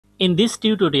In this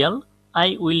tutorial,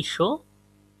 I will show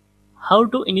how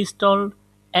to install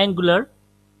Angular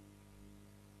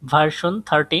version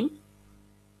 13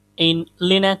 in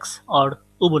Linux or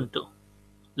Ubuntu.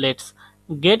 Let's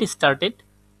get started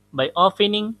by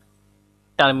opening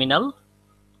terminal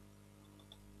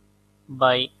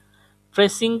by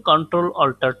pressing Ctrl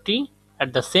Alt T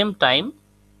at the same time.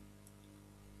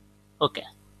 Okay.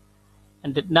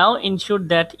 And now ensure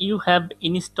that you have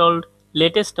installed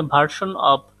latest version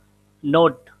of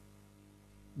Node.js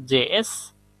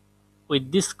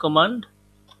with this command.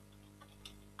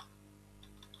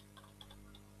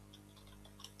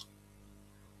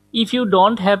 If you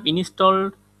don't have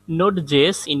installed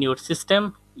Node.js in your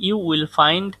system, you will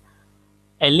find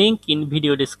a link in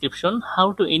video description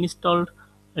how to install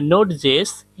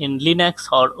Node.js in Linux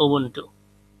or Ubuntu.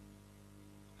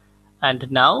 And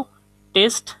now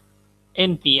test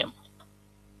npm.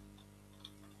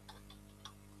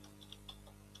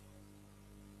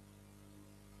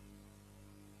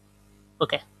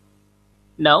 Okay.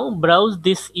 Now browse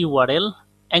this URL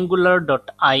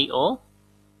angular.io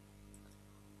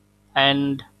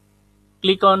and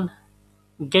click on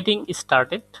getting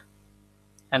started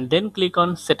and then click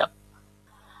on setup.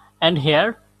 And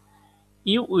here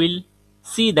you will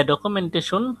see the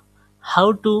documentation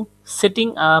how to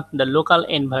setting up the local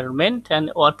environment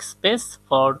and workspace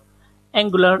for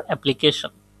Angular application.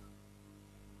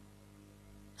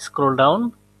 Scroll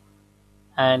down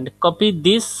and copy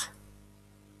this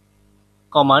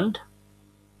command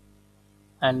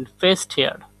and paste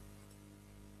here.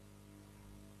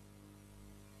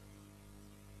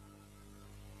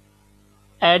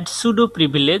 Add sudo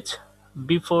privilege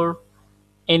before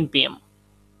npm.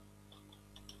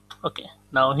 Okay,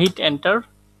 now hit enter.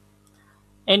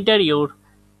 Enter your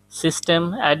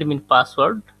system admin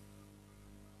password.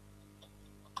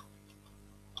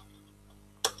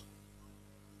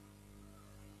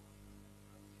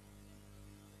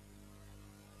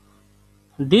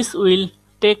 This will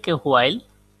take a while.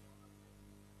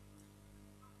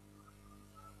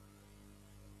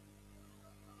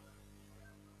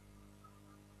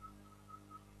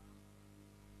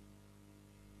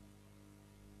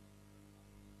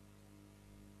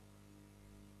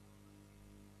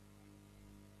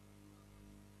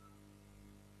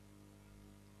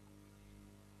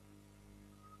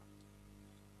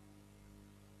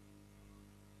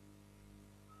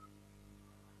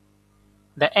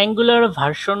 The Angular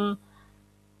version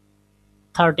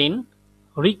 13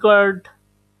 required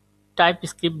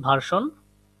TypeScript version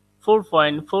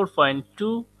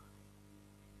 4.4.2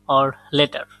 or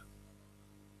later.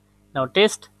 Now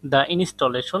test the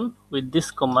installation with this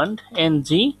command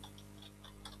ng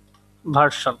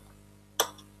version.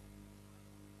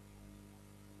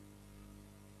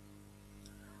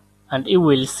 And you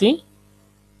will see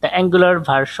the Angular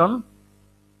version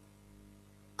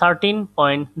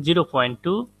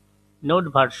 13.0.2,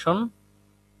 Node version,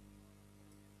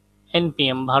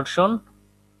 npm version.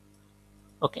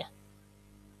 Okay.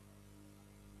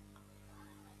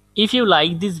 If you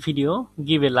like this video,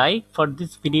 give a like for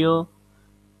this video,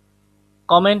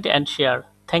 comment and share.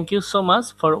 Thank you so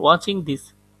much for watching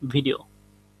this video.